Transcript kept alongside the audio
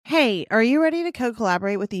Hey, are you ready to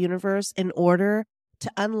co-collaborate with the universe in order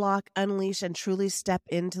to unlock, unleash, and truly step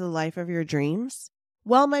into the life of your dreams?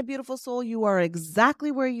 Well, my beautiful soul, you are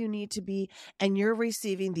exactly where you need to be, and you're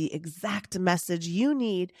receiving the exact message you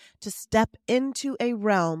need to step into a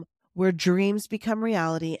realm where dreams become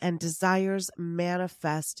reality and desires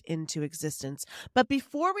manifest into existence. But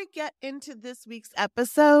before we get into this week's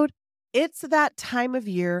episode, it's that time of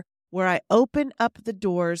year where I open up the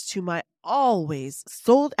doors to my always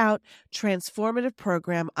sold out transformative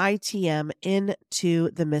program, ITM, Into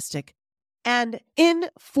the Mystic. And in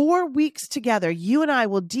 4 weeks together, you and I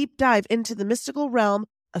will deep dive into the mystical realm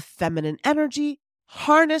of feminine energy,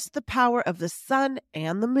 harness the power of the sun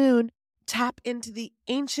and the moon, tap into the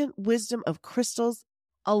ancient wisdom of crystals,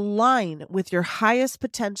 align with your highest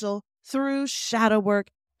potential through shadow work,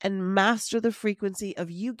 and master the frequency of,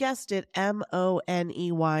 you guessed it,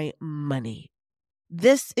 MONEY, money.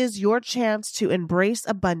 This is your chance to embrace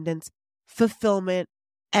abundance, fulfillment,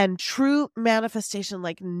 and true manifestation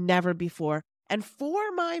like never before. And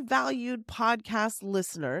for my valued podcast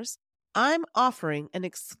listeners, I'm offering an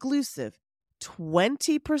exclusive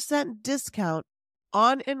 20% discount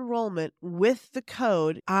on enrollment with the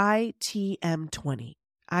code ITM20.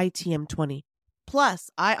 ITM20. Plus,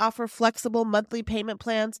 I offer flexible monthly payment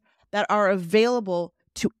plans that are available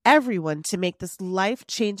to everyone to make this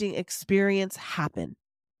life-changing experience happen.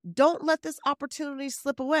 Don't let this opportunity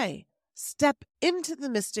slip away. Step into the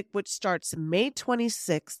Mystic, which starts May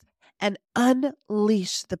 26th, and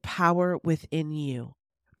unleash the power within you.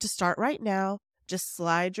 To start right now, just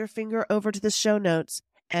slide your finger over to the show notes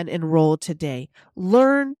and enroll today.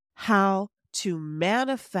 Learn how to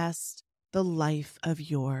manifest the life of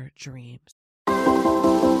your dreams.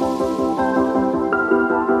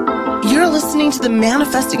 You're listening to the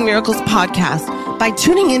Manifesting Miracles podcast. By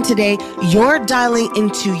tuning in today, you're dialing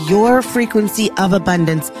into your frequency of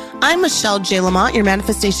abundance. I'm Michelle J. Lamont, your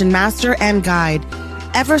manifestation master and guide.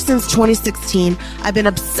 Ever since 2016, I've been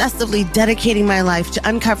obsessively dedicating my life to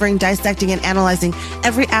uncovering, dissecting, and analyzing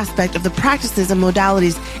every aspect of the practices and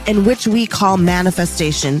modalities in which we call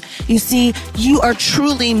manifestation. You see, you are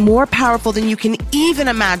truly more powerful than you can even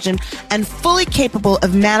imagine and fully capable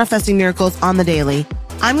of manifesting miracles on the daily.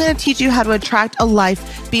 I'm going to teach you how to attract a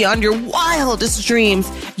life beyond your wildest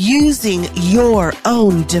dreams using your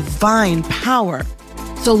own divine power.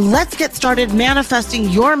 So let's get started manifesting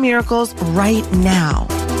your miracles right now.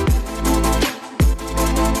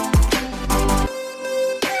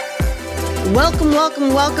 Welcome,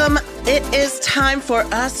 welcome, welcome. It is time for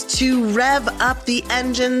us to rev up the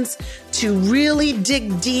engines, to really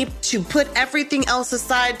dig deep, to put everything else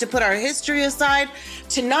aside, to put our history aside,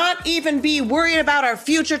 to not even be worried about our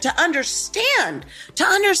future, to understand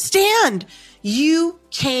you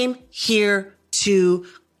came here to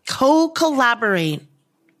co-collaborate.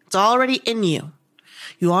 It's already in you.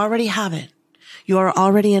 You already have it. You are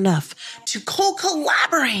already enough to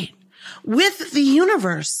co-collaborate with the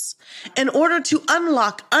universe in order to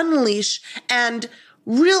unlock, unleash, and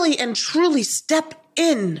really and truly step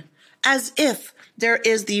in as if there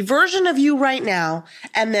is the version of you right now,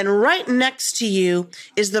 and then right next to you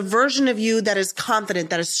is the version of you that is confident,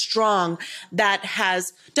 that is strong, that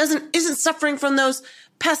isn't suffering from those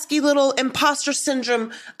pesky little imposter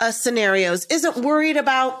syndrome scenarios, isn't worried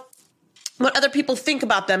about what other people think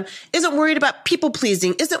about them, isn't worried about people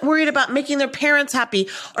pleasing, isn't worried about making their parents happy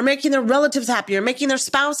or making their relatives happy or making their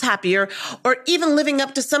spouse happier or even living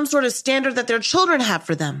up to some sort of standard that their children have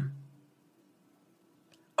for them.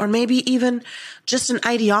 Or maybe even just an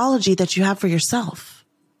ideology that you have for yourself.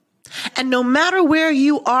 And no matter where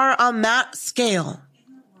you are on that scale,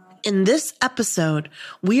 in this episode,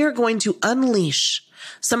 we are going to unleash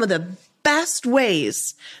some of the best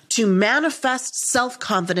ways to manifest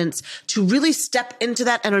self-confidence, to really step into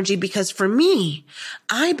that energy. Because for me,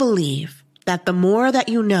 I believe that the more that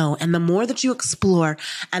you know and the more that you explore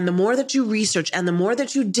and the more that you research and the more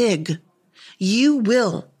that you dig, you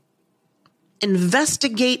will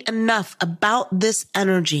investigate enough about this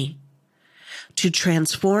energy to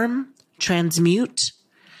transform, transmute,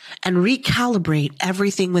 and recalibrate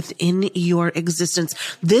everything within your existence.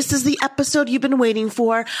 This is the episode you've been waiting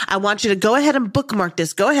for. I want you to go ahead and bookmark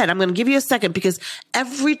this. Go ahead. I'm going to give you a second, because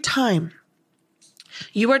every time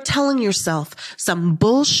you are telling yourself some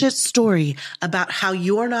bullshit story about how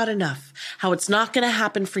you're not enough, how it's not going to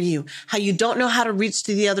happen for you, how you don't know how to reach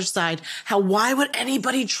to the other side, why would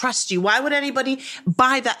anybody trust you? Why would anybody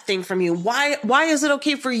buy that thing from you? Why is it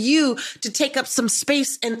okay for you to take up some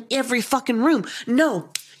space in every fucking room? No,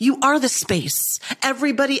 You are the space.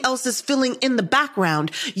 Everybody else is filling in the background.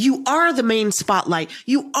 You are the main spotlight.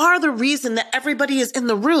 You are the reason that everybody is in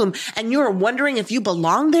the room, and you're wondering if you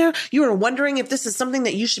belong there. You are wondering if this is something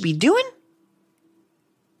that you should be doing.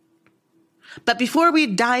 But before we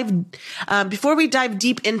dive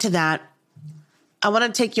deep into that, I want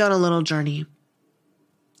to take you on a little journey.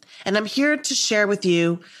 And I'm here to share with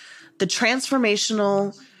you the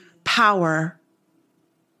transformational power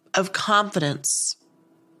of confidence.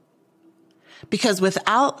 Because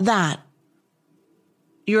without that,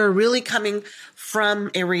 you're really coming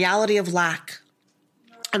from a reality of lack.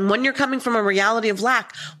 And when you're coming from a reality of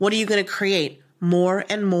lack, what are you going to create? More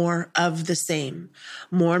and more of the same.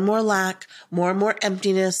 More and more lack, more and more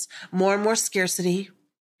emptiness, more and more scarcity.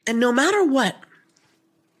 And no matter what,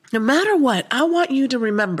 I want you to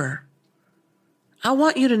remember, I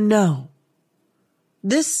want you to know,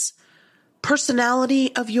 this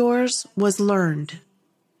personality of yours was learned.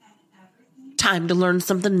 Time to learn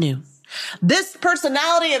something new. This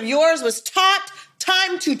personality of yours was taught.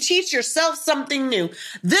 Time to teach yourself something new.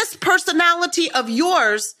 This personality of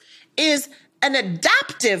yours is an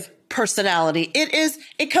adaptive personality. It is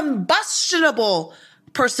a combustible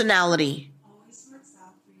personality. Always works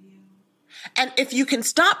out for you. And if you can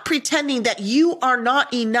stop pretending that you are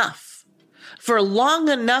not enough for long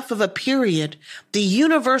enough of a period, the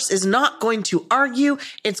universe is not going to argue.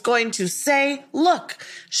 It's going to say, look,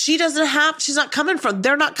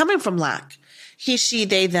 they're not coming from lack. He, she,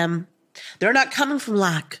 they, them. They're not coming from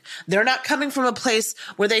lack. They're not coming from a place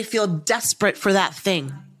where they feel desperate for that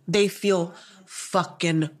thing. They feel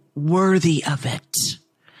fucking worthy of it.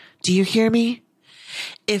 Do you hear me?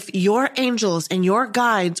 If your angels and your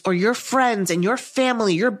guides or your friends and your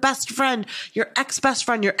family, your best friend, your ex-best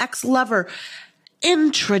friend, your ex-lover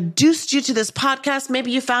introduced you to this podcast,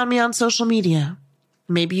 maybe you found me on social media.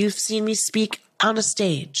 Maybe you've seen me speak on a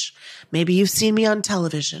stage. Maybe you've seen me on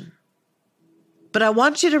television. But I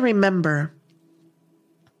want you to remember,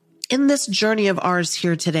 in this journey of ours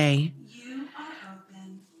here today,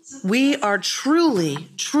 we are truly,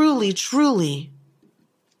 truly, truly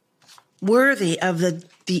worthy of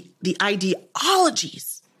the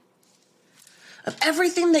ideologies of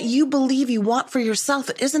everything that you believe you want for yourself.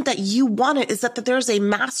 It isn't that you want it, it's that there's a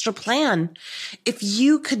master plan. If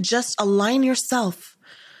you could just align yourself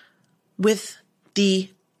with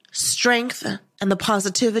the strength and the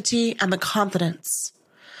positivity and the confidence,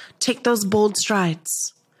 take those bold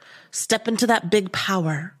strides, step into that big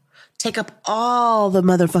power, take up all the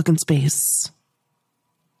motherfucking space.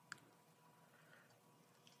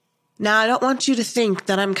 Now, I don't want you to think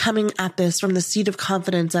that I'm coming at this from the seat of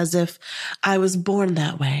confidence as if I was born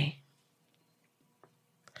that way.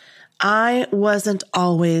 I wasn't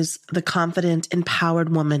always the confident, empowered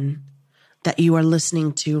woman that you are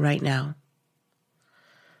listening to right now.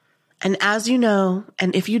 And as you know,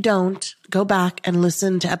 and if you don't, go back and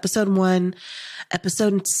listen to episode 1,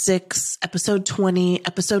 episode 6, episode 20,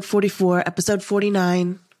 episode 44, episode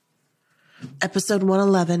 49, episode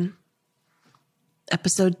 111,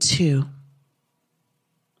 episode 2.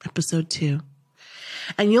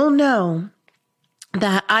 And you'll know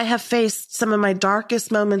that I have faced some of my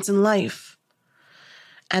darkest moments in life,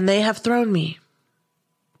 and they have thrown me.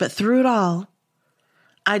 But through it all,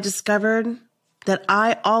 I discovered that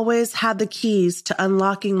I always had the keys to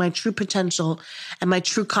unlocking my true potential and my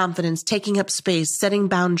true confidence, taking up space, setting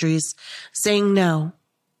boundaries, saying no.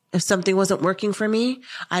 If something wasn't working for me,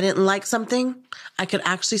 I didn't like something, I could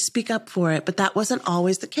actually speak up for it, but that wasn't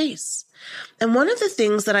always the case. And one of the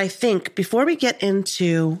things that I think, before we get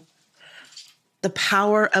into the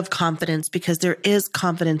power of confidence, because there is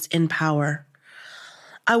confidence in power,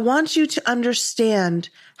 I want you to understand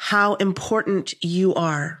how important you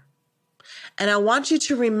are. And I want you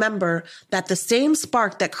to remember that the same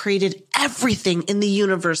spark that created everything in the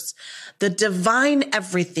universe, the divine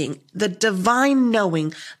everything, the divine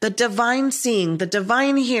knowing, the divine seeing, the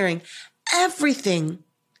divine hearing, everything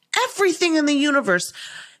in the universe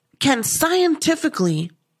can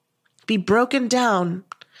scientifically be broken down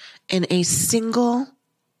in a single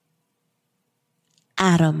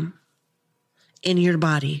atom in your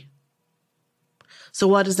body. So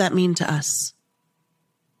what does that mean to us?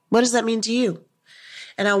 What does that mean to you?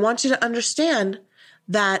 And I want you to understand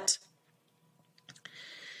that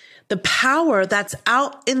the power that's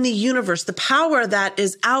out in the universe, the power that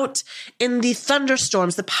is out in the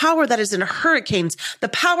thunderstorms, the power that is in hurricanes, the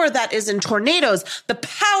power that is in tornadoes, the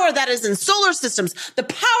power that is in solar systems, the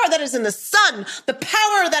power that is in the sun, the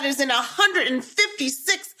power that is in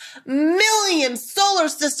 156 million solar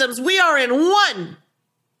systems, we are in one,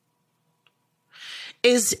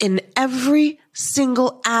 is in every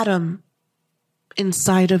single atom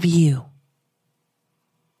inside of you.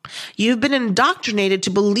 You've been indoctrinated to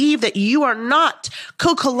believe that you are not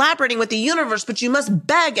co-collaborating with the universe, but you must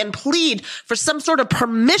beg and plead for some sort of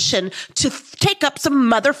permission to take up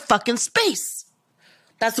some motherfucking space.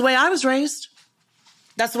 That's the way I was raised.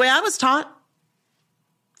 That's the way I was taught.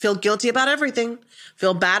 Feel guilty about everything.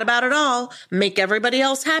 Feel bad about it all. Make everybody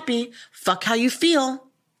else happy. Fuck how you feel.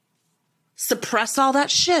 Suppress all that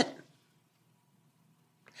shit.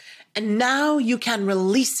 And now you can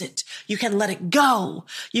release it. You can let it go.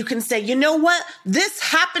 You can say, you know what? This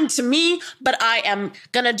happened to me, but I am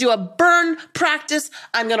going to do a burn practice.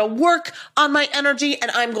 I'm going to work on my energy and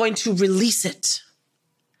I'm going to release it.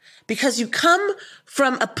 Because you come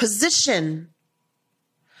from a position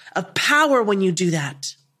of power when you do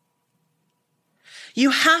that.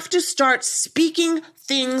 You have to start speaking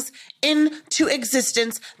things into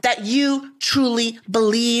existence that you truly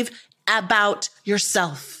believe about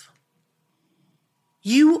yourself.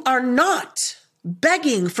 You are not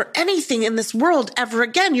begging for anything in this world ever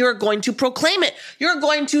again. You're going to proclaim it. You're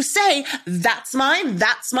going to say, that's mine,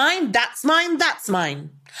 that's mine, that's mine, that's mine.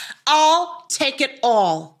 I'll take it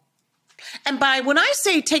all. And when I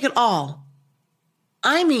say take it all,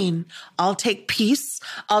 I mean, I'll take peace,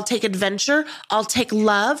 I'll take adventure, I'll take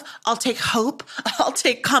love, I'll take hope, I'll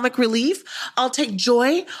take comic relief, I'll take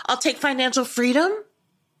joy, I'll take financial freedom.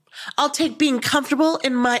 I'll take being comfortable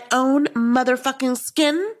in my own motherfucking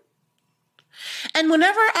skin. And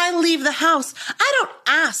whenever I leave the house, I don't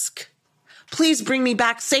ask, please bring me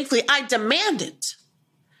back safely. I demand it.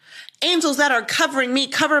 Angels that are covering me,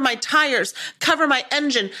 cover my tires, cover my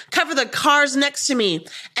engine, cover the cars next to me.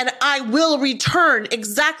 And I will return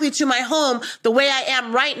exactly to my home the way I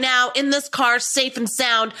am right now in this car, safe and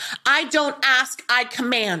sound. I don't ask, I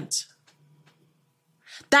command.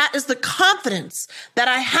 That is the confidence that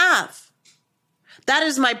I have. That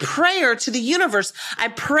is my prayer to the universe. I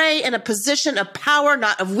pray in a position of power,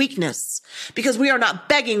 not of weakness, because we are not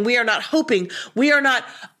begging. We are not hoping. We are not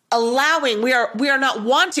allowing. We are not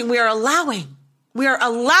wanting. We are allowing. We are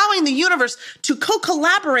allowing the universe to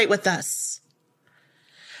co-collaborate with us.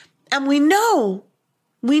 And we know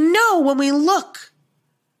when we look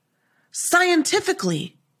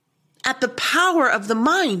scientifically at the power of the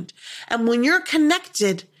mind. And when you're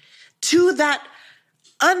connected to that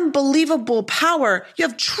unbelievable power, you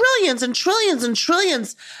have trillions and trillions and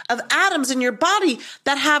trillions of atoms in your body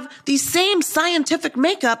that have the same scientific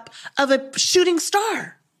makeup of a shooting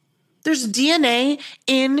star. There's DNA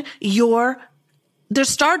there's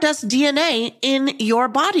stardust DNA in your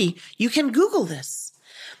body. You can Google this.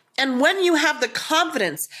 And when you have the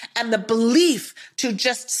confidence and the belief to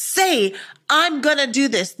just say, I'm going to do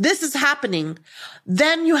this, this is happening,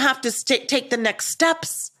 then you have to take the next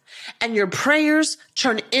steps and your prayers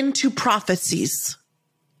turn into prophecies.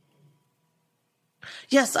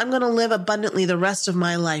 Yes, I'm going to live abundantly the rest of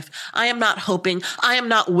my life. I am not hoping. I am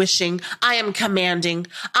not wishing. I am commanding.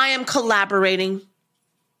 I am collaborating.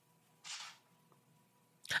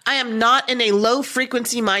 I am not in a low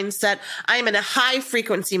frequency mindset. I am in a high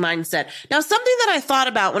frequency mindset. Now, something that I thought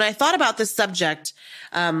about when I thought about this subject,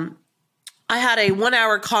 I had a 1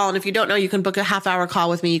 hour call. And if you don't know, you can book a half-hour call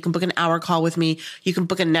with me. You can book an hour call with me. You can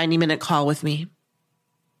book a 90-minute call with me.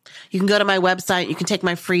 You can go to my website. You can take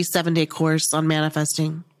my free 7-day course on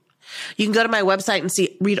manifesting. You can go to my website and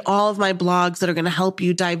read all of my blogs that are going to help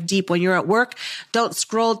you dive deep when you're at work. Don't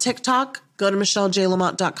scroll TikTok. Go to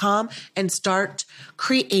michellejlamont.com and start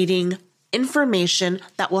creating information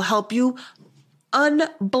that will help you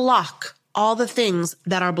unblock all the things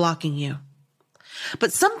that are blocking you.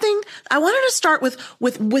 But something I wanted to start with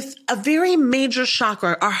a very major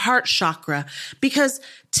chakra, our heart chakra, because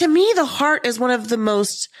to me, the heart is one of the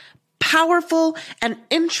most powerful and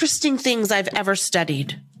interesting things I've ever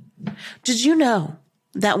studied. Did you know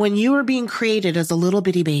that when you were being created as a little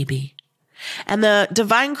bitty baby, and the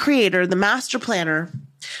divine creator, the master planner,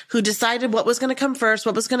 who decided what was going to come first,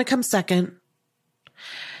 what was going to come second,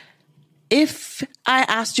 if I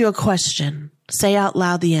asked you a question, say out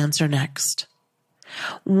loud the answer next.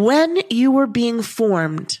 When you were being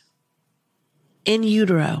formed in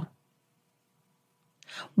utero,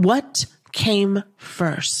 what came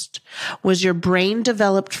first? Was your brain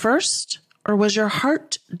developed first, or was your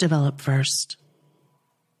heart developed first?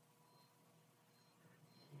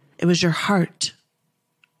 It was your heart.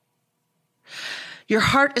 Your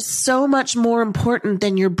heart is so much more important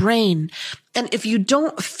than your brain. And if you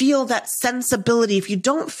don't feel that sensibility, if you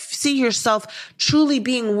don't see yourself truly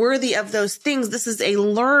being worthy of those things, this is a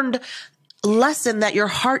learned lesson that your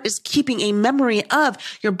heart is keeping a memory of.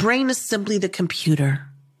 Your brain is simply the computer.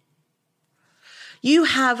 You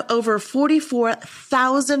have over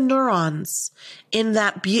 44,000 neurons in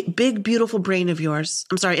that big, beautiful brain of yours.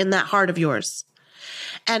 I'm sorry, in that heart of yours.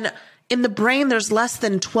 And in the brain, there's less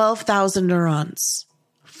than 12,000 neurons.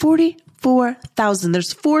 44,000.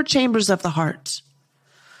 There's 4 chambers of the heart.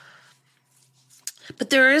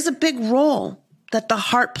 But there is a big role that the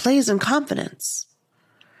heart plays in confidence.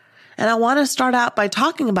 And I want to start out by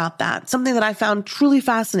talking about that, something that I found truly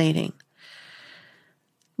fascinating.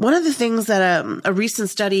 One of the things that a recent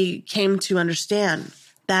study came to understand,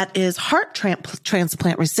 that is heart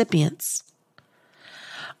transplant recipients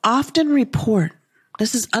often report,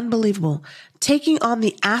 this is unbelievable, taking on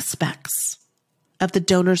the aspects of the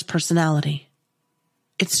donor's personality.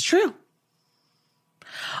 It's true.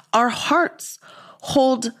 Our hearts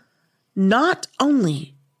hold not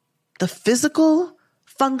only the physical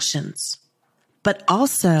functions, but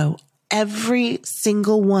also every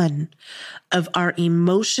single one of our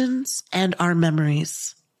emotions and our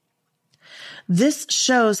memories. This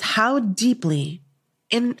shows how deeply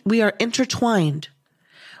we are intertwined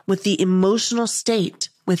with the emotional state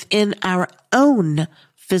within our own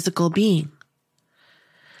physical being.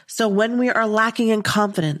 So when we are lacking in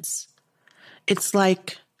confidence, it's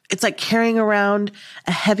like carrying around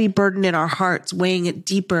a heavy burden in our hearts, weighing it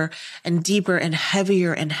deeper and deeper and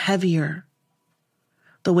heavier.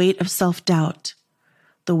 The weight of self-doubt,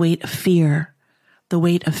 the weight of fear, the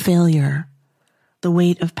weight of failure, the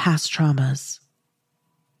weight of past traumas.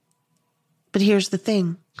 But here's the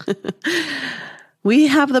thing. We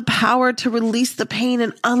have the power to release the pain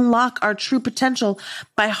and unlock our true potential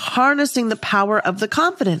by harnessing the power of the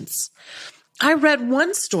confidence. I read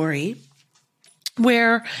one story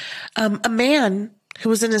where a man who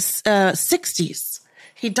was in his 60s,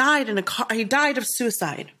 he died of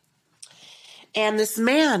suicide. And this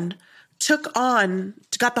man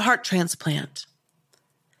got the heart transplant,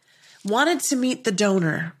 wanted to meet the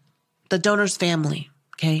donor's family.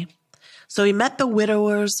 Okay. So he met the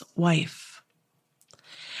widower's wife,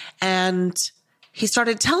 and he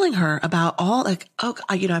started telling her about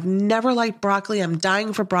I've never liked broccoli. I'm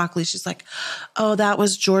dying for broccoli. She's like, oh, that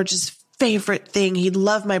was George's favorite thing. He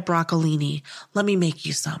loved my broccolini. Let me make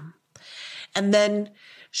you some. And then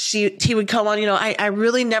he would come on, I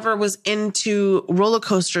really never was into roller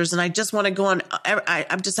coasters, and I just want to go on. I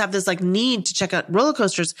just have this need to check out roller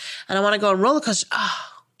coasters, and I want to go on roller coasters. Oh,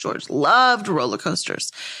 George loved roller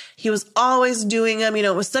coasters. He was always doing them.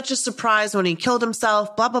 It was such a surprise when he killed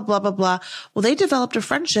himself, blah, blah, blah, blah, blah. Well, they developed a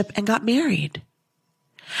friendship and got married.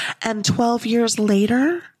 And 12 years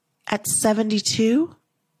later, at 72,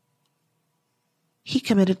 he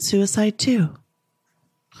committed suicide too.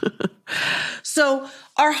 So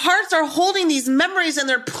our hearts are holding these memories, and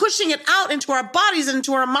they're pushing it out into our bodies and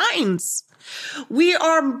into our minds. We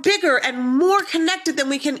are bigger and more connected than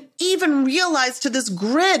we can even realize to this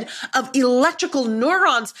grid of electrical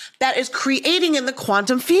neurons that is creating in the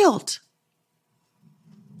quantum field.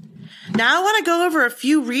 Now I want to go over a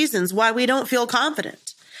few reasons why we don't feel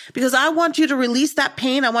confident, because I want you to release that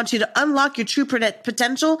pain. I want you to unlock your true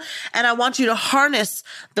potential, and I want you to harness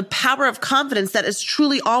the power of confidence that is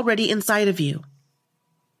truly already inside of you.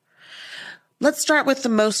 Let's start with the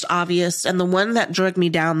most obvious, and the one that dragged me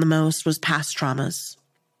down the most was past traumas.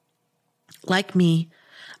 Like me,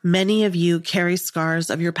 many of you carry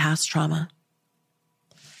scars of your past trauma.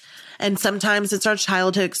 And sometimes it's our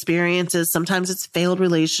childhood experiences, sometimes it's failed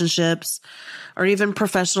relationships, or even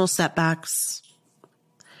professional setbacks.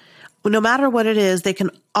 No matter what it is,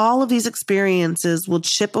 all of these experiences will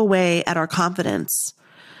chip away at our confidence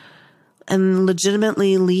and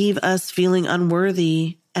legitimately leave us feeling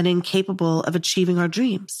unworthy and incapable of achieving our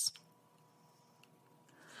dreams.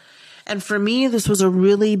 And for me, this was a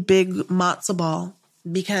really big matzo ball,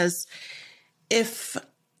 because if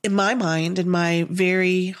in my mind, in my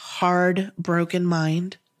very hard, broken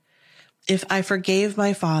mind, if I forgave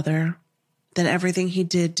my father, then everything he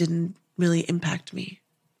did didn't really impact me.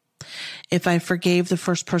 If I forgave the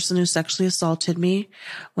first person who sexually assaulted me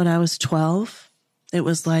when I was 12, it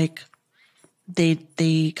was like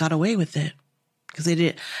they got away with it, because I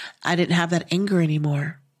didn't have that anger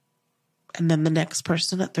anymore. And then the next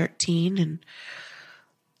person at 13, and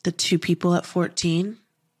the 2 people at 14,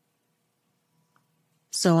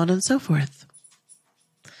 so on and so forth.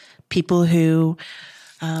 People who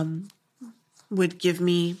would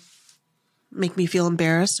make me feel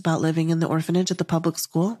embarrassed about living in the orphanage at the public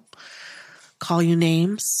school, call you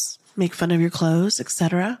names, make fun of your clothes,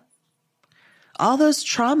 etc. All those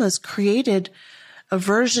traumas created a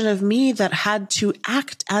version of me that had to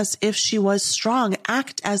act as if she was strong,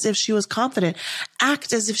 act as if she was confident,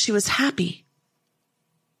 act as if she was happy,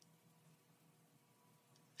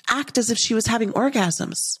 act as if she was having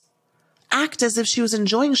orgasms, act as if she was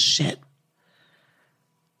enjoying shit.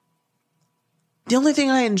 The only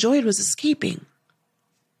thing I enjoyed was escaping.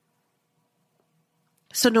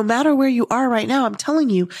 So no matter where you are right now, I'm telling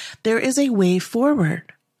you, there is a way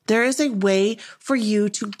forward. There is a way for you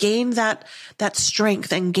to gain that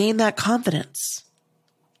strength and gain that confidence.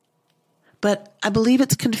 But I believe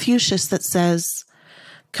it's Confucius that says,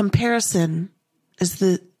 comparison is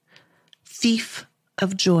the thief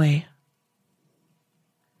of joy.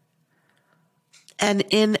 And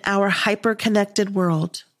in our hyper-connected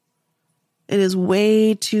world, it is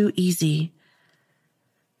way too easy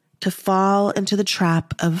to fall into the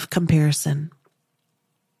trap of comparison.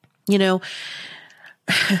 You know,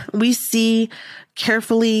 we see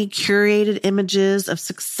carefully curated images of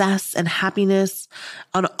success and happiness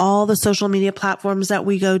on all the social media platforms that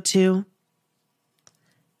we go to,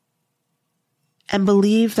 and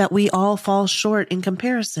believe that we all fall short in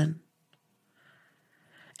comparison.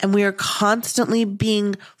 And we are constantly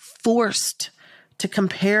being forced to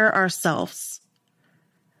compare ourselves.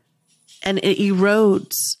 And it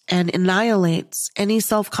erodes and annihilates any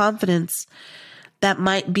self-confidence that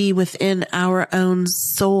might be within our own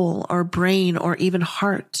soul or brain or even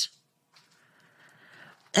heart.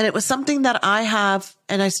 And it was something that I have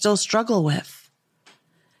and I still struggle with.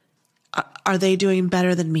 Are they doing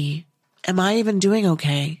better than me? Am I even doing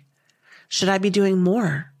okay? Should I be doing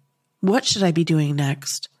more? What should I be doing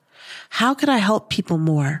next? How could I help people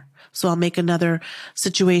more? So I'll make another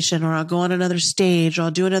situation, or I'll go on another stage, or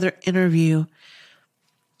I'll do another interview.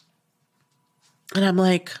 And I'm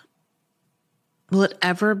like, will it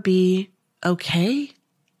ever be okay?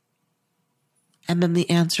 And then the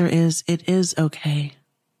answer is, it is okay.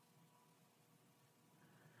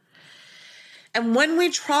 And when we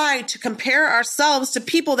try to compare ourselves to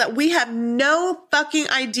people that we have no fucking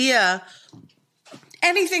idea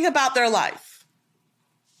anything about their life,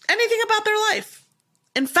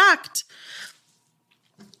 in fact,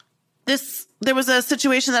 there was a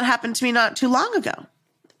situation that happened to me not too long ago.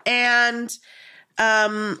 And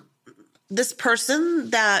this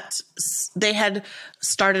person that they had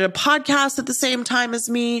started a podcast at the same time as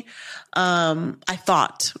me, I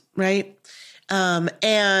thought, right?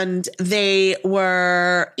 And they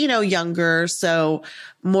were, younger, so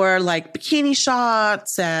more like bikini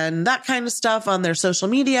shots and that kind of stuff on their social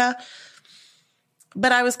media.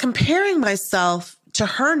 But I was comparing myself to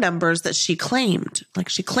her numbers that she claimed. Like,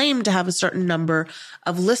 she claimed to have a certain number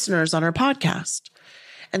of listeners on her podcast.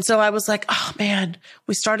 And so I was like, oh man,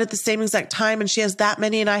 we started at the same exact time and she has that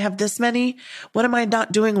many and I have this many. What am I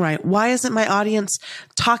not doing right? Why isn't my audience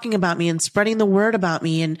talking about me and spreading the word about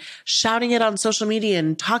me and shouting it on social media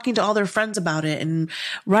and talking to all their friends about it and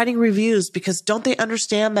writing reviews? Because don't they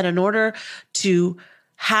understand that in order to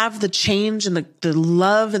have the change and the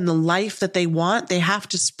love and the life that they want, they have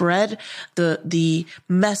to spread the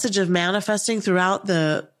message of manifesting throughout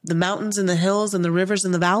the mountains and the hills and the rivers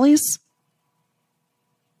and the valleys?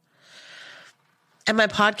 And my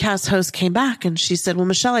podcast host came back and she said, well,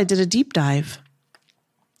 Michelle, I did a deep dive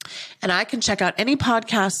and I can check out any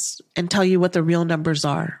podcast and tell you what the real numbers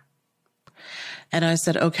are. And I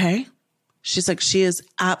said, okay. She's like, she is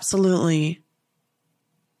absolutely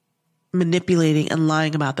manipulating and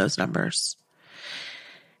lying about those numbers.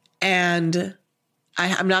 And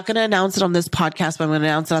I'm not going to announce it on this podcast, but I'm going to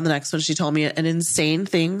announce it on the next one. She told me an insane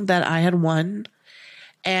thing that I had won.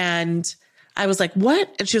 And I was like,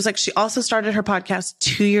 what? And she was like, she also started her podcast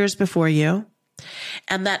 2 years before you.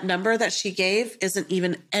 And that number that she gave isn't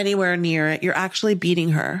even anywhere near it. You're actually beating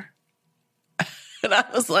her. And I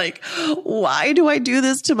was like, why do I do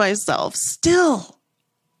this to myself still?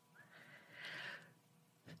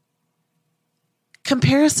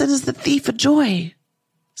 Comparison is the thief of joy.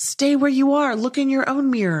 Stay where you are. Look in your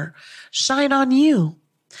own mirror. Shine on you.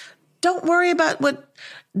 Don't worry about what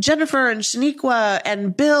Jennifer and Shaniqua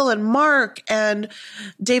and Bill and Mark and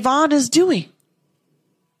Davon is doing.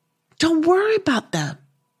 Don't worry about them.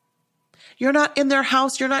 You're not in their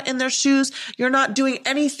house. You're not in their shoes. You're not doing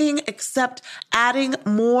anything except adding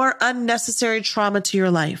more unnecessary trauma to your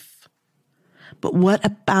life. But what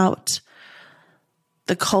about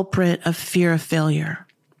the culprit of fear of failure?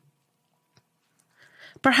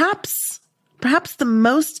 Perhaps the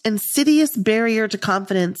most insidious barrier to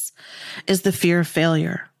confidence is the fear of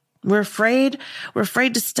failure. We're afraid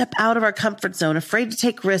to step out of our comfort zone, afraid to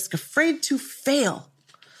take risk, afraid to fail.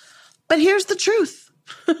 But here's the truth.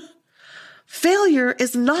 Failure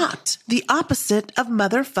is not the opposite of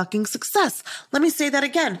motherfucking success. Let me say that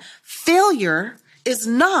again. Failure is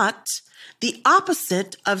not the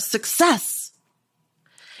opposite of success.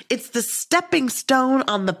 It's the stepping stone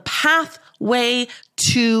on the path way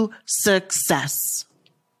to success.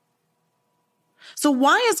 So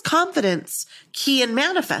why is confidence key in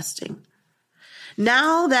manifesting?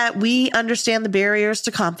 Now that we understand the barriers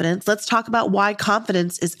to confidence, let's talk about why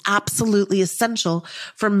confidence is absolutely essential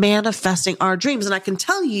for manifesting our dreams. And I can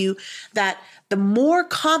tell you that the more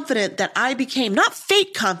confident that I became, not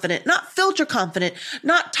fake confident, not filter confident,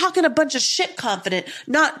 not talking a bunch of shit confident,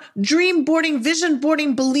 not dream boarding, vision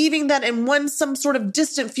boarding, believing that in some sort of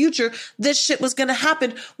distant future, this shit was going to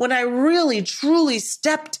happen, when I really, truly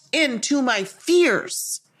stepped into my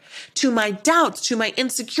fears, to my doubts, to my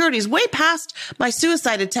insecurities, way past my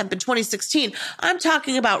suicide attempt in 2016. I'm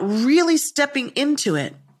talking about really stepping into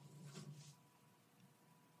it.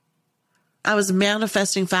 I was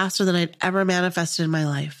manifesting faster than I'd ever manifested in my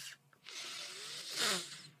life.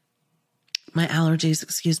 My allergies,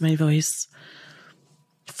 excuse my voice.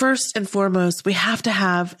 First and foremost, we have to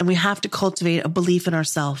have and we have to cultivate a belief in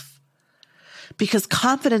ourselves. Because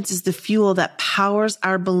confidence is the fuel that powers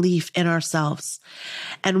our belief in ourselves.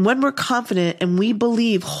 And when we're confident and we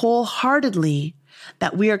believe wholeheartedly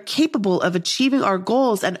that we are capable of achieving our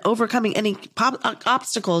goals and overcoming any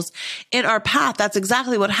obstacles in our path, that's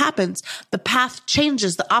exactly what happens. The path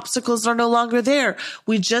changes. The obstacles are no longer there.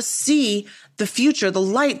 We just see the future, the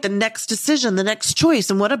light, the next decision, the next choice.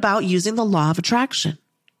 And what about using the law of attraction?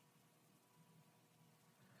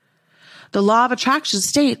 The law of attraction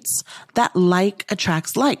states that like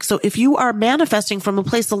attracts like. So if you are manifesting from a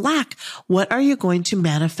place of lack, what are you going to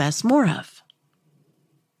manifest more of?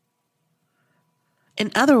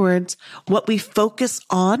 In other words, what we focus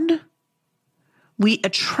on, we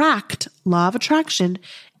attract, law of attraction,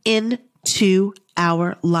 into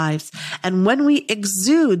our lives. And when we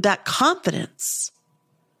exude that confidence,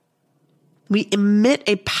 we emit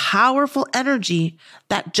a powerful energy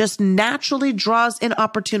that just naturally draws in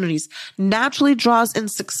opportunities, naturally draws in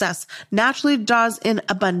success, naturally draws in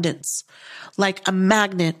abundance. Like a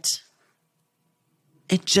magnet,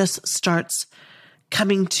 it just starts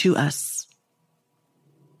coming to us.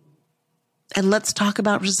 And let's talk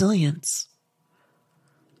about resilience.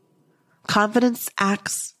 Confidence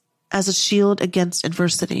acts as a shield against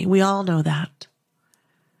adversity. We all know that.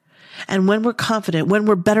 And when we're confident, when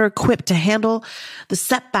we're better equipped to handle the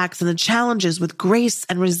setbacks and the challenges with grace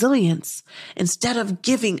and resilience, instead of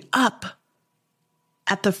giving up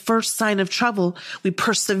at the first sign of trouble, we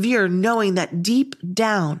persevere knowing that deep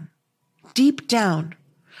down,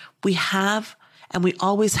 we have and we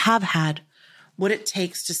always have had what it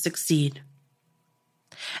takes to succeed.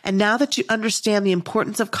 And now that you understand the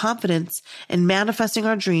importance of confidence in manifesting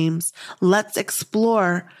our dreams, let's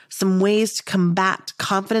explore some ways to combat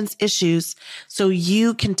confidence issues so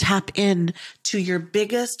you can tap in to your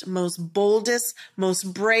biggest, most boldest,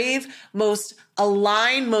 most brave, most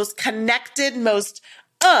aligned, most connected, most,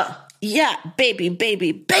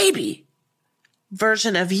 baby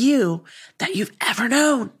version of you that you've ever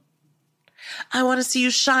known. I want to see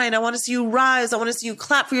you shine. I want to see you rise. I want to see you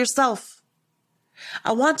clap for yourself.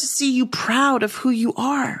 I want to see you proud of who you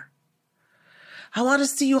are. I want to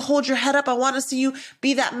see you hold your head up. I want to see you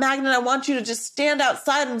be that magnet. I want you to just stand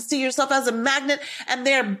outside and see yourself as a magnet. And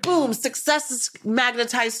there, boom, success is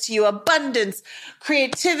magnetized to you. Abundance,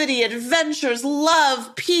 creativity, adventures,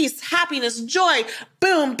 love, peace, happiness, joy.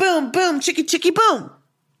 Boom, boom, boom, chicky, chicky, boom.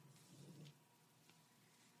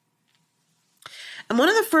 And one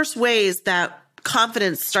of the first ways that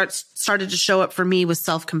confidence started to show up for me was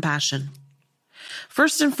self-compassion.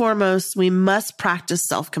 First and foremost, we must practice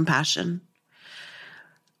self-compassion.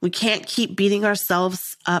 We can't keep beating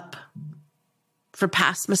ourselves up for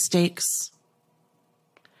past mistakes,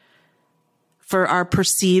 for our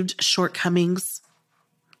perceived shortcomings.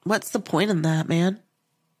 What's the point in that, man?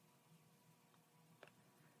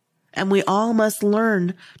 And we all must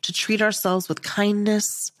learn to treat ourselves with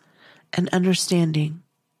kindness and understanding.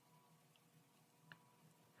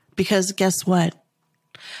 Because guess what?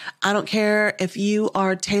 I don't care if you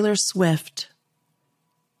are Taylor Swift.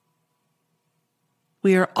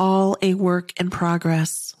 We are all a work in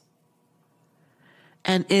progress.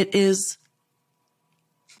 And it is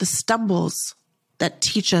the stumbles that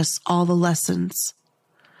teach us all the lessons.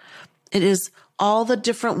 It is all the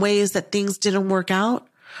different ways that things didn't work out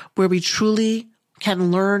where we truly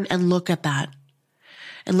can learn and look at that.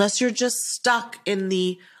 Unless you're just stuck in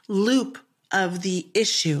the loop of the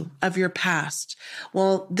issue of your past.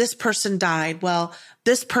 Well, this person died. Well,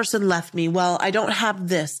 this person left me. Well, I don't have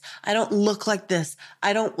this. I don't look like this.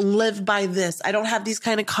 I don't live by this. I don't have these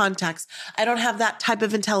kind of contacts. I don't have that type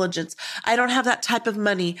of intelligence. I don't have that type of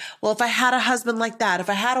money. Well, if I had a husband like that, if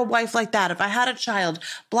I had a wife like that, if I had a child,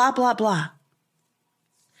 blah, blah, blah.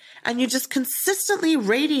 And you just consistently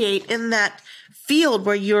radiate in that field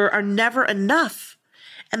where you are never enough.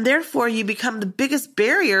 And therefore you become the biggest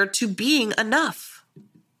barrier to being enough.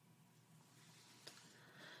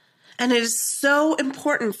 And it is so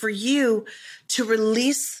important for you to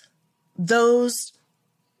release those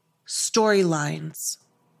storylines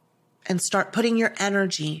and start putting your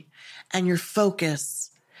energy and your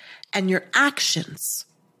focus and your actions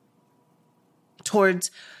towards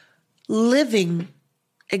living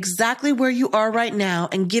exactly where you are right now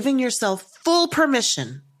and giving yourself full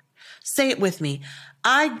permission. Say it with me.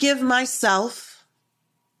 I give myself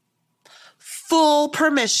full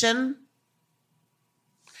permission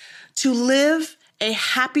to live a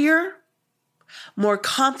happier, more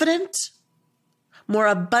confident, more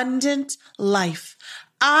abundant life.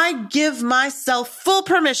 I give myself full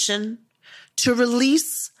permission to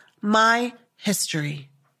release my history.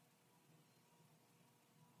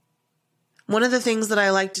 One of the things that I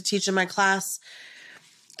like to teach in my class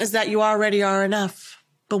is that you already are enough.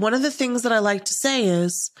 But one of the things that I like to say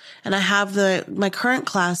is, and I have my current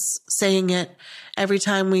class saying it every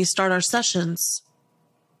time we start our sessions,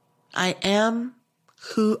 I am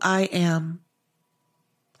who I am.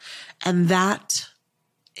 And that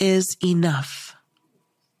is enough.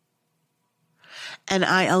 And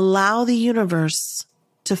I allow the universe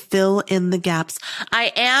to fill in the gaps.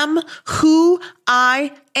 I am who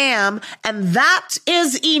I am, and that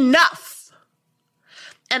is enough.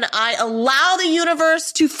 And I allow the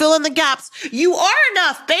universe to fill in the gaps. You are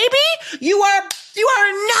enough, baby. You are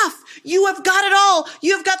enough. You have got it all.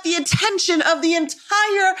 You have got the attention of the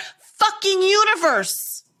entire fucking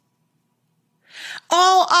universe.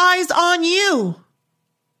 All eyes on you.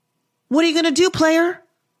 What are you going to do, player?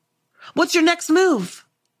 What's your next move?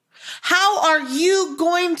 How are you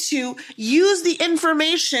going to use the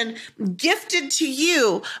information gifted to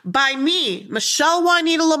you by me, Michelle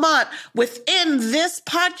Juanita Lamont, within this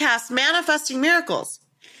podcast, Manifesting Miracles?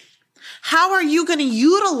 How are you going to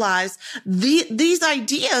utilize these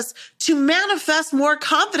ideas to manifest more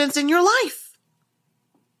confidence in your life?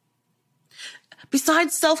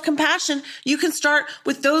 Besides self-compassion, you can start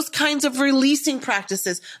with those kinds of releasing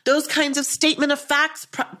practices, those kinds of statement of facts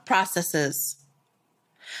processes.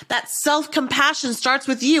 That self-compassion starts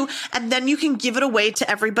with you, and then you can give it away to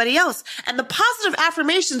everybody else. And the positive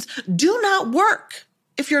affirmations do not work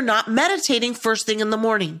if you're not meditating first thing in the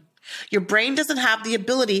morning. Your brain doesn't have the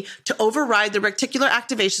ability to override the reticular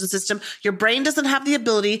activation system. Your brain doesn't have the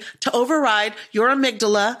ability to override your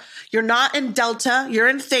amygdala. You're not in delta, you're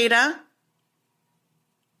in theta.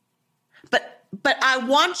 But I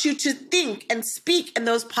want you to think and speak in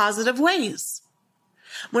those positive ways.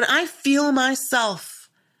 When I feel myself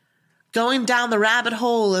going down the rabbit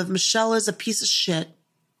hole of Michelle is a piece of shit,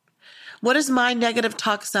 what does my negative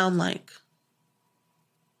talk sound like?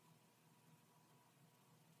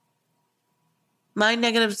 My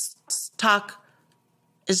negative talk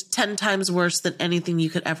is 10 times worse than anything you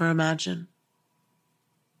could ever imagine.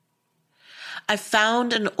 I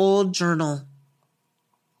found an old journal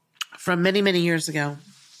from many, many years ago,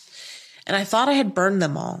 and I thought I had burned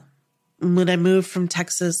them all when I moved from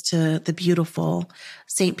Texas to the beautiful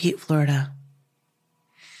St. Pete, Florida.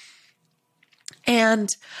 And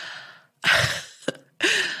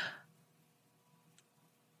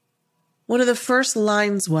one of the first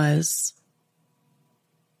lines was,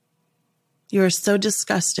 "You are so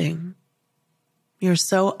disgusting. You're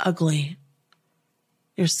so ugly.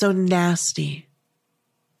 You're so nasty.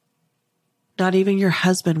 Not even your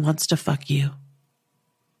husband wants to fuck you.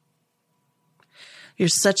 You're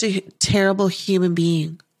such a terrible human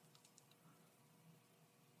being.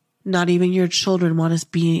 Not even your children want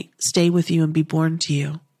to stay with you and be born to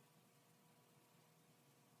you.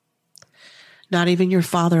 Not even your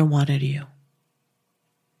father wanted you.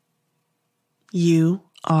 You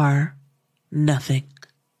are nothing."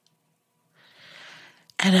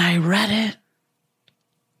 And I read it,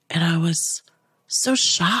 and I was so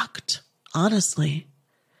shocked, honestly,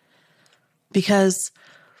 because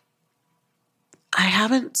I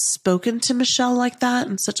haven't spoken to Michelle like that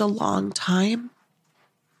in such a long time.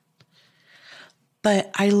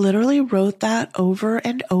 But I literally wrote that over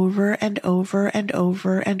and over and over and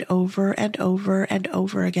over and over and over and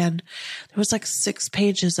over again. There was like 6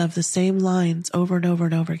 pages of the same lines over and over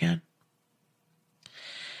and over again.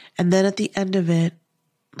 And then at the end of it,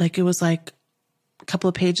 like it was like a couple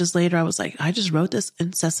of pages later, I was like, I just wrote this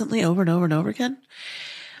incessantly over and over and over again.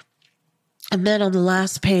 And then on the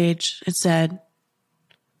last page, it said,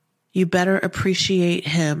 "You better appreciate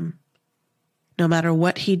him. No matter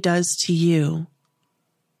what he does to you,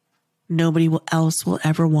 nobody else will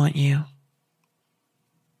ever want you."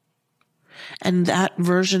 And that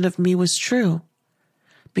version of me was true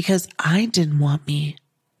because I didn't want me.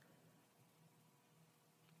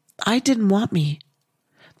 I didn't want me.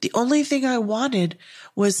 The only thing I wanted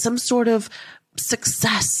was some sort of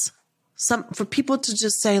success. For people to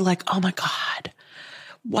just say like, oh my God,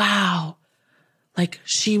 wow. Like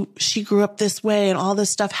she grew up this way and all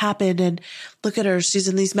this stuff happened and look at her. She's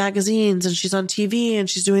in these magazines and she's on TV and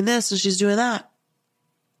she's doing this and she's doing that.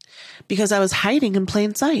 Because I was hiding in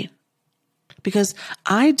plain sight. Because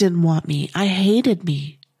I didn't want me. I hated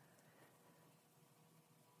me.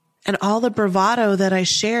 And all the bravado that I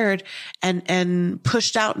shared and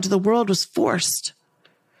pushed out into the world was forced.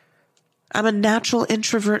 I'm a natural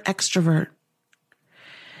introvert extrovert.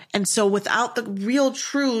 And so without the real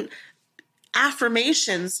true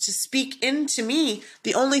affirmations to speak into me,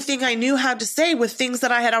 the only thing I knew how to say were things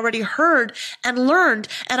that I had already heard and learned.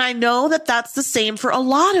 And I know that that's the same for a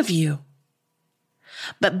lot of you.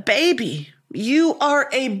 But baby, you are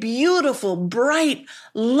a beautiful, bright,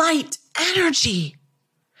 light energy.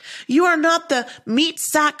 You are not the meat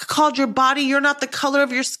sack called your body. You're not the color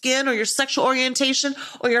of your skin or your sexual orientation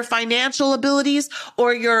or your financial abilities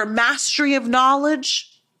or your mastery of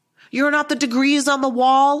knowledge. You're not the degrees on the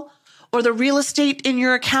wall or the real estate in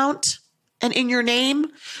your account and in your name.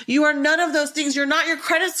 You are none of those things. You're not your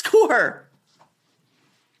credit score.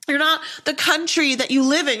 You're not the country that you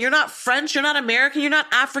live in. You're not French. You're not American. You're not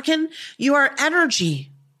African. You are energy.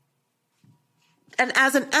 And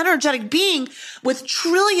as an energetic being with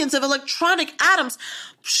trillions of electronic atoms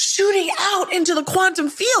shooting out into the quantum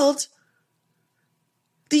field,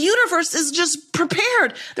 the universe is just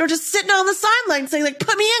prepared. They're just sitting on the sideline saying like,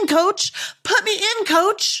 put me in, coach. Put me in,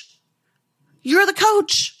 coach. You're the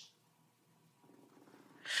coach.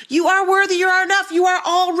 You are worthy. You are enough. You are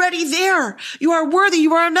already there. You are worthy.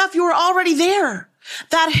 You are enough. You are already there.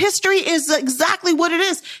 That history is exactly what it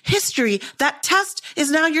is. History. That test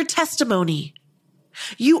is now your testimony.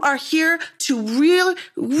 You are here to really,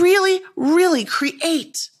 really, really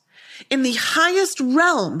create in the highest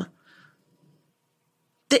realm.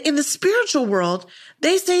 In the spiritual world,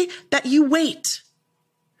 they say that you wait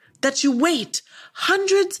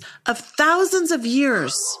hundreds of thousands of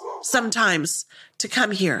years sometimes to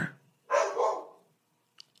come here.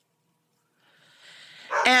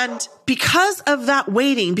 And because of that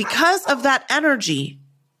waiting, because of that energy,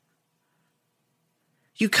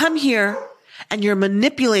 you come here and you're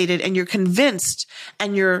manipulated and you're convinced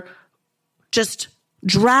and you're just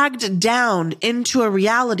dragged down into a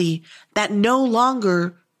reality that no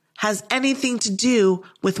longer has anything to do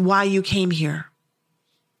with why you came here.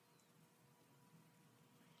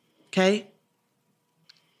 Okay?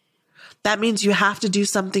 That means you have to do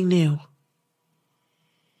something new.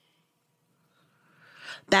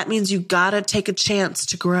 That means you gotta take a chance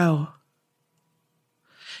to grow.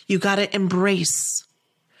 You gotta embrace.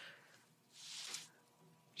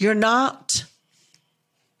 You're not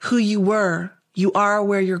who you were. You are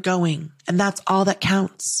where you're going. And that's all that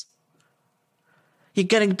counts. You're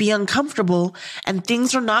going to be uncomfortable and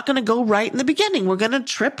things are not going to go right in the beginning. We're going to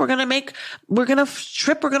trip. We're going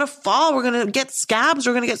to fall. We're going to get scabs.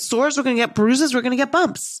 We're going to get sores. We're going to get bruises. We're going to get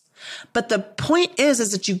bumps. But the point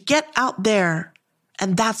is that you get out there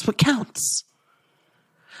and that's what counts.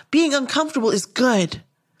 Being uncomfortable is good.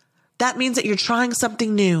 That means that you're trying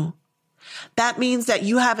something new. That means that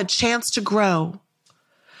you have a chance to grow.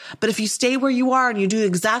 But if you stay where you are and you do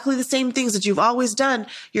exactly the same things that you've always done,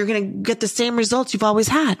 you're going to get the same results you've always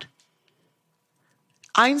had.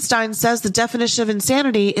 Einstein says the definition of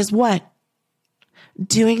insanity is what?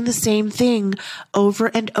 Doing the same thing over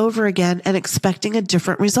and over again and expecting a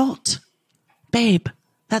different result. Babe,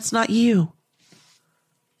 that's not you.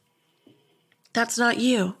 That's not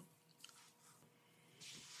you.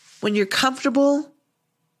 When you're comfortable,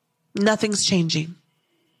 nothing's changing.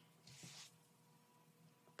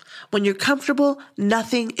 When you're comfortable,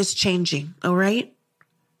 nothing is changing, all right?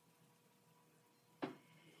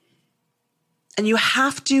 And you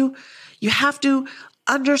have to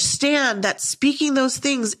understand that speaking those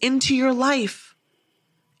things into your life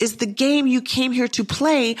is the game you came here to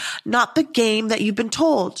play, not the game that you've been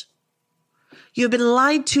told. You've been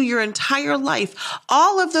lied to your entire life.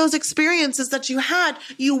 All of those experiences that you had,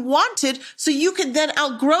 you wanted so you could then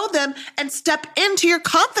outgrow them and step into your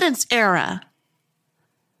confidence era.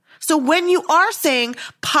 So when you are saying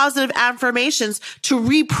positive affirmations to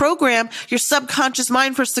reprogram your subconscious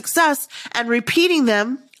mind for success and repeating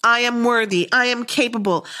them, I am worthy, I am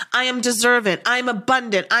capable, I am deserving, I am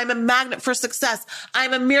abundant, I am a magnet for success, I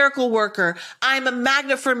am a miracle worker, I am a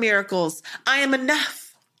magnet for miracles, I am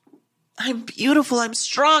enough, I'm beautiful, I'm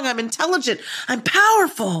strong, I'm intelligent, I'm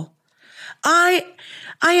powerful, I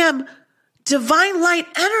am divine light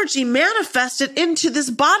energy manifested into this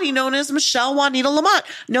body known as Michelle Juanita Lamont,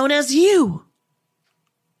 known as you.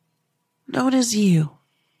 Known as you.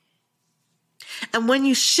 And when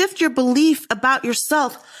you shift your belief about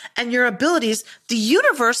yourself and your abilities, the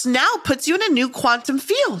universe now puts you in a new quantum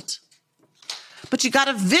field. But you got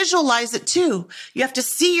to visualize it too. You have to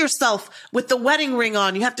see yourself with the wedding ring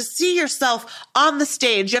on. You have to see yourself on the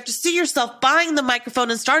stage. You have to see yourself buying the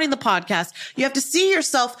microphone and starting the podcast. You have to see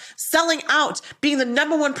yourself selling out, being the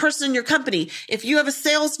number one person in your company. If you have a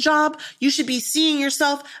sales job, you should be seeing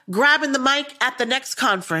yourself grabbing the mic at the next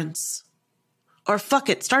conference. Or fuck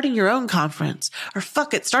it, starting your own conference. Or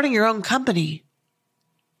fuck it, starting your own company.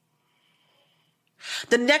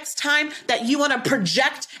 The next time that you want to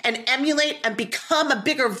project and emulate and become a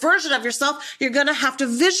bigger version of yourself, you're going to have to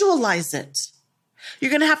visualize it.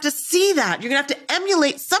 You're going to have to see that. You're going to have to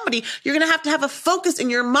emulate somebody. You're going to have a focus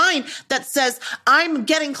in your mind that says, I'm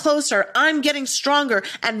getting closer, I'm getting stronger,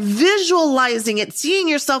 and visualizing it, seeing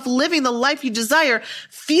yourself living the life you desire,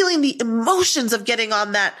 feeling the emotions of getting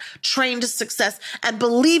on that train to success, and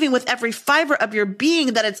believing with every fiber of your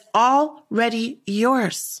being that it's already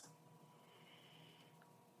yours.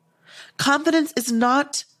 Confidence is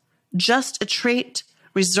not just a trait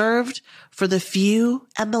reserved for the few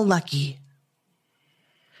and the lucky.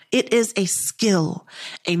 It is a skill,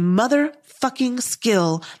 a motherfucking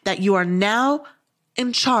skill that you are now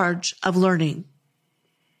in charge of learning.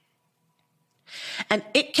 And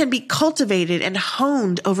it can be cultivated and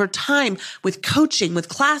honed over time with coaching, with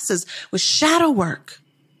classes, with shadow work,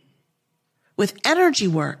 with energy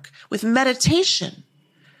work, with meditation,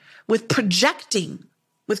 with projecting,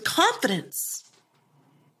 with confidence.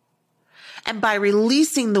 And by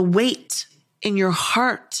releasing the weight in your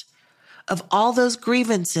heart of all those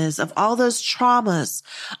grievances, of all those traumas,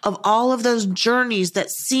 of all of those journeys that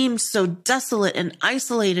seemed so desolate and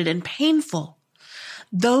isolated and painful,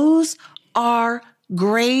 those are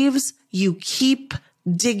graves you keep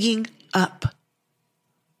digging up.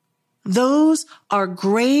 Those are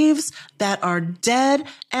graves that are dead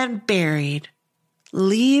and buried.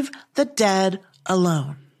 Leave the dead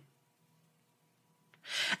alone.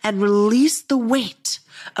 And release the weight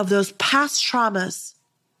of those past traumas,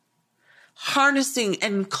 harnessing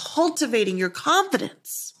and cultivating your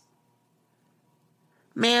confidence.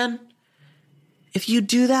 Man, if you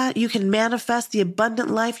do that, you can manifest the abundant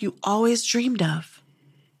life you always dreamed of.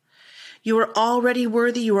 You are already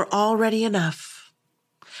worthy. You are already enough.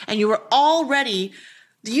 And you are already,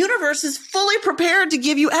 the universe is fully prepared to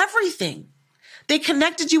give you everything. They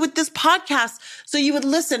connected you with this podcast so you would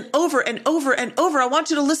listen over and over and over. I want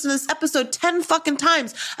you to listen to this episode 10 fucking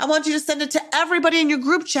times. I want you to send it to everybody in your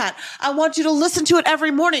group chat. I want you to listen to it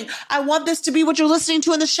every morning. I want this to be what you're listening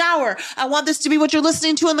to in the shower. I want this to be what you're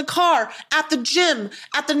listening to in the car, at the gym,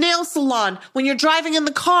 at the nail salon, when you're driving in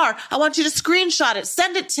the car. I want you to screenshot it.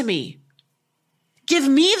 Send it to me. Give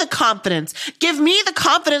me the confidence. Give me the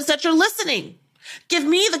confidence that you're listening. Give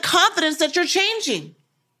me the confidence that you're changing.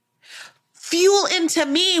 Fuel into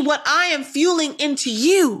me what I am fueling into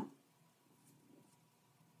you.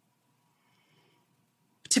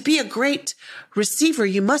 To be a great receiver,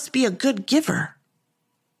 you must be a good giver.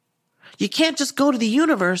 You can't just go to the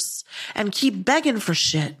universe and keep begging for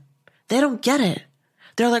shit. They don't get it.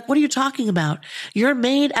 They're like, what are you talking about? You're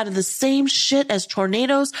made out of the same shit as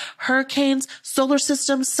tornadoes, hurricanes, solar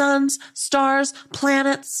systems, suns, stars,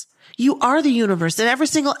 planets. You are the universe. In every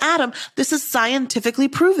single atom, this is scientifically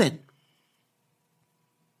proven.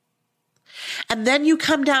 And then you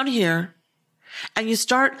come down here and you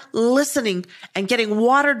start listening and getting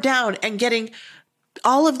watered down and getting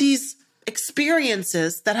all of these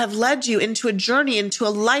experiences that have led you into a journey, into a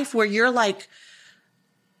life where you're like,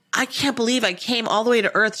 I can't believe I came all the way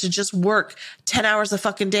to earth to just work 10 hours a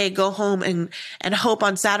fucking day, go home and hope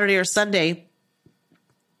on Saturday or Sunday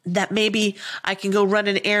that maybe I can go run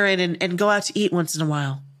an errand and go out to eat once in a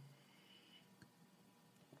while.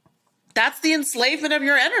 That's the enslavement of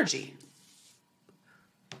your energy.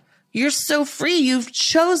 You're so free. You've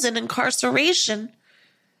chosen incarceration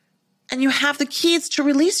and you have the keys to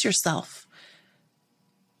release yourself.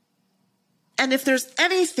 And if there's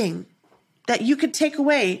anything that you could take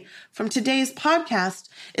away from today's podcast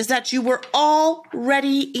is that you were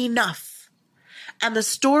already enough. And the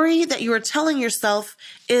story that you are telling yourself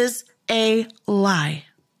is a lie.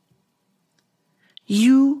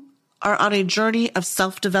 You are on a journey of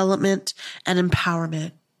self-development and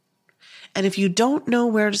empowerment. And if you don't know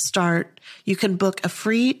where to start, you can book a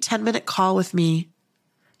free 10-minute call with me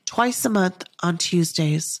twice a month on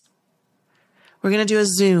Tuesdays. We're going to do a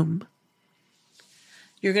Zoom.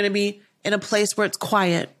 You're going to be in a place where it's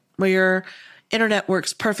quiet, where your internet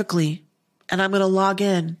works perfectly, and I'm going to log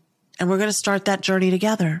in and we're going to start that journey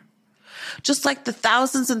together. Just like the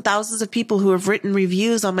thousands and thousands of people who have written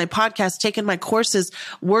reviews on my podcast, taken my courses,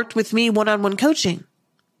 worked with me one-on-one coaching.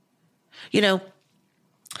 You know,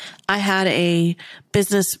 I had a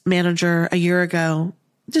business manager a year ago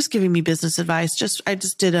just giving me business advice. I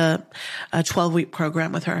just did a 12-week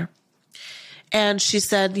program with her. And she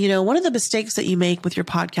said, you know, one of the mistakes that you make with your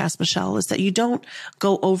podcast, Michelle, is that you don't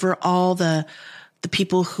go over all the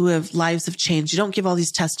people who have lives have changed. You don't give all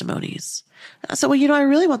these testimonies. So, well, you know, I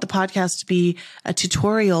really want the podcast to be a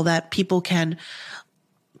tutorial that people can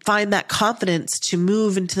find that confidence to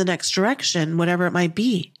move into the next direction, whatever it might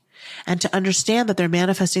be, and to understand that they're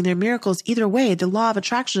manifesting their miracles. Either way, the law of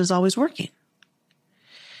attraction is always working.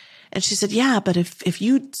 And she said, yeah, but if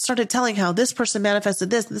you started telling how this person manifested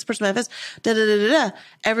this, and this person manifested,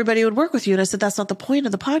 everybody would work with you. And I said, that's not the point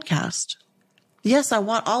of the podcast. Yes, I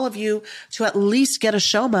want all of you to at least get a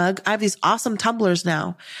show mug. I have these awesome tumblers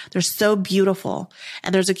now. They're so beautiful.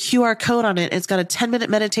 And there's a QR code on it. It's got a 10-minute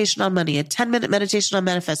meditation on money, a 10-minute meditation on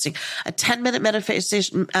manifesting, a 10-minute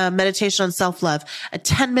meditation on self-love, a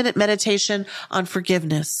 10-minute meditation on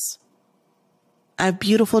forgiveness. I have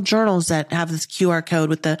beautiful journals that have this QR code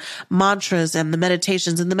with the mantras and the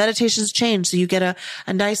meditations change. So you get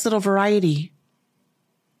a nice little variety.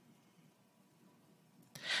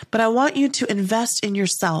 But I want you to invest in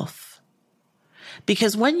yourself,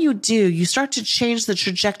 because when you do, you start to change the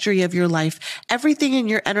trajectory of your life. Everything in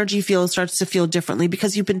your energy field starts to feel differently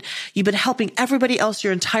because you've been helping everybody else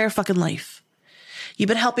your entire fucking life. You've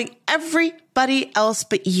been helping everybody else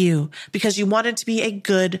but you because you wanted to be a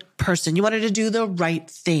good person. You wanted to do the right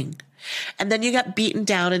thing. And then you got beaten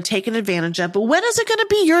down and taken advantage of. But when is it going to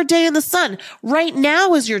be your day in the sun? Right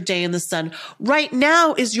now is your day in the sun. Right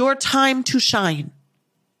now is your time to shine.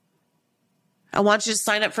 I want you to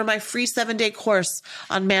sign up for my free 7-day course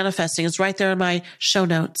on manifesting. It's right there in my show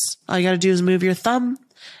notes. All you got to do is move your thumb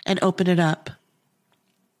and open it up.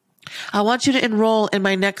 I want you to enroll in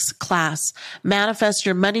my next class, Manifest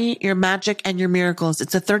Your Money, Your Magic, and Your Miracles.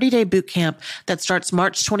 It's a 30-day boot camp that starts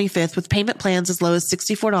March 25th with payment plans as low as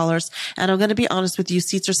 $64. And I'm going to be honest with you,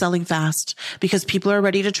 seats are selling fast because people are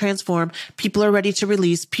ready to transform. People are ready to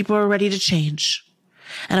release. People are ready to change.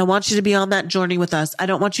 And I want you to be on that journey with us. I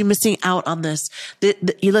don't want you missing out on this.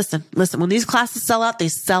 You listen, when these classes sell out, they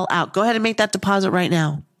sell out. Go ahead and make that deposit right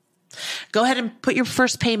now. Go ahead and put your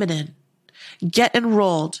first payment in. Get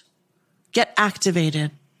enrolled. Get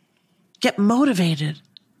activated. Get motivated.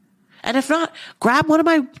 And if not, grab one of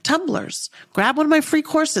my tumblers. Grab one of my free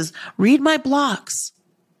courses. Read my blogs.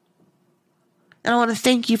 And I want to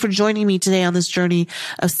thank you for joining me today on this journey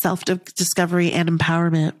of self-discovery and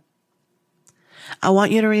empowerment. I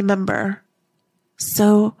want you to remember, it's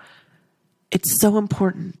so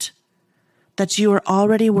important that you are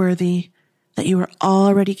already worthy, that you are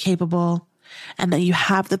already capable, and that you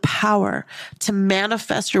have the power to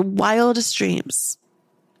manifest your wildest dreams.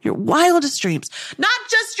 Your wildest dreams. Not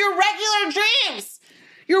just your regular dreams.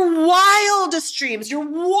 Your wildest dreams. Your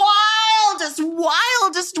wildest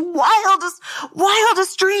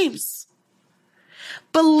dreams.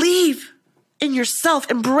 Believe in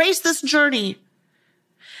yourself. Embrace this journey.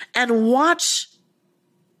 And watch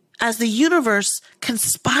as the universe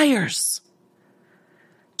conspires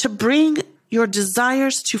to bring your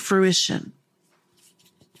desires to fruition.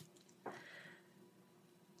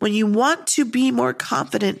 When you want to be more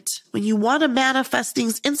confident, when you want to manifest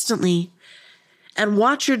things instantly and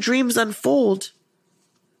watch your dreams unfold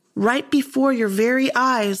right before your very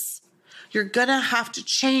eyes, you're going to have to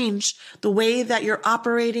change the way that you're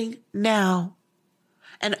operating now.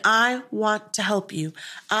 And I want to help you.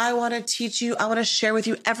 I want to teach you. I want to share with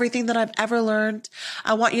you everything that I've ever learned.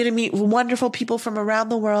 I want you to meet wonderful people from around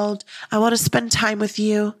the world. I want to spend time with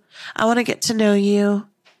you. I want to get to know you.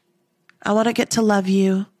 I want to get to love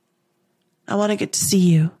you. I want to get to see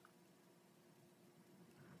you.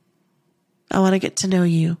 I want to get to know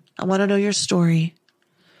you. I want to know your story.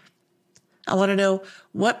 I want to know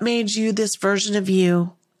what made you this version of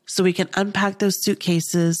you so we can unpack those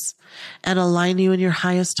suitcases and align you in your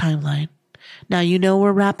highest timeline. Now, you know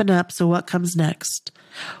we're wrapping up, so what comes next?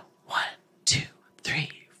 1, 2, 3,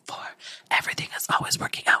 4. Everything is always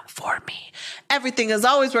working out for me. Everything is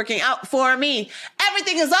always working out for me.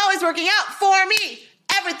 Everything is always working out for me.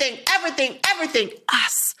 Everything,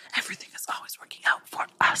 us. Everything is always working out for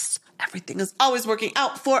us. Everything is always working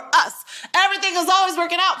out for us. Everything is always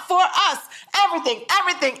working out for us. Everything.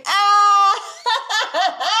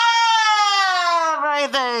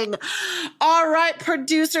 everything. All right,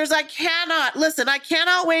 producers, I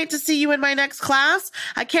cannot wait to see you in my next class.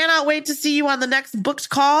 I cannot wait to see you on the next booked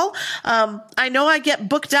call. I know I get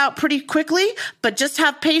booked out pretty quickly, but just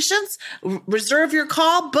have patience, reserve your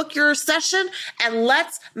call, book your session, and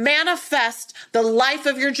let's manifest the life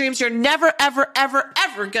of your dreams. You're never, ever, ever,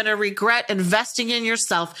 ever going to regret investing in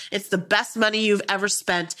yourself. It's the best money you've ever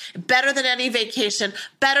spent. Better than any vacation,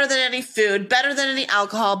 better than any food, better than any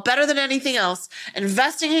alcohol, better than anything else.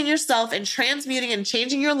 Investing in yourself and transmuting and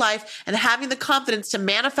changing your life and having the confidence to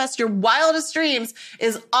manifest your wildest dreams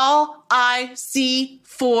is all I see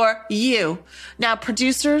for you. Now,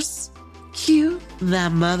 producers, cue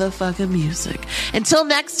that motherfucking music. Until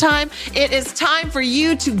next time, it is time for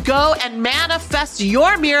you to go and manifest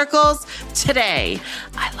your miracles today.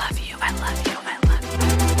 I love you. I love you. I love you.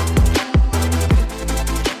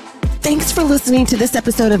 Thanks for listening to this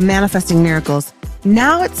episode of Manifesting Miracles.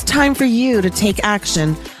 Now it's time for you to take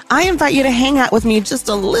action. I invite you to hang out with me just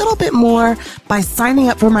a little bit more by signing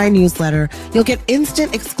up for my newsletter. You'll get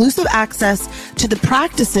instant exclusive access to the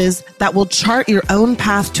practices that will chart your own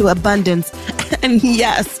path to abundance. And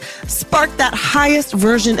yes, spark that highest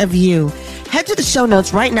version of you. Head to the show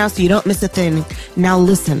notes right now so you don't miss a thing. Now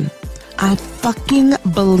listen, I fucking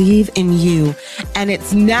believe in you. And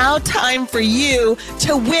it's now time for you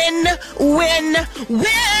to win, win, win.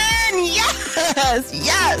 Yes,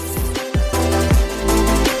 yes.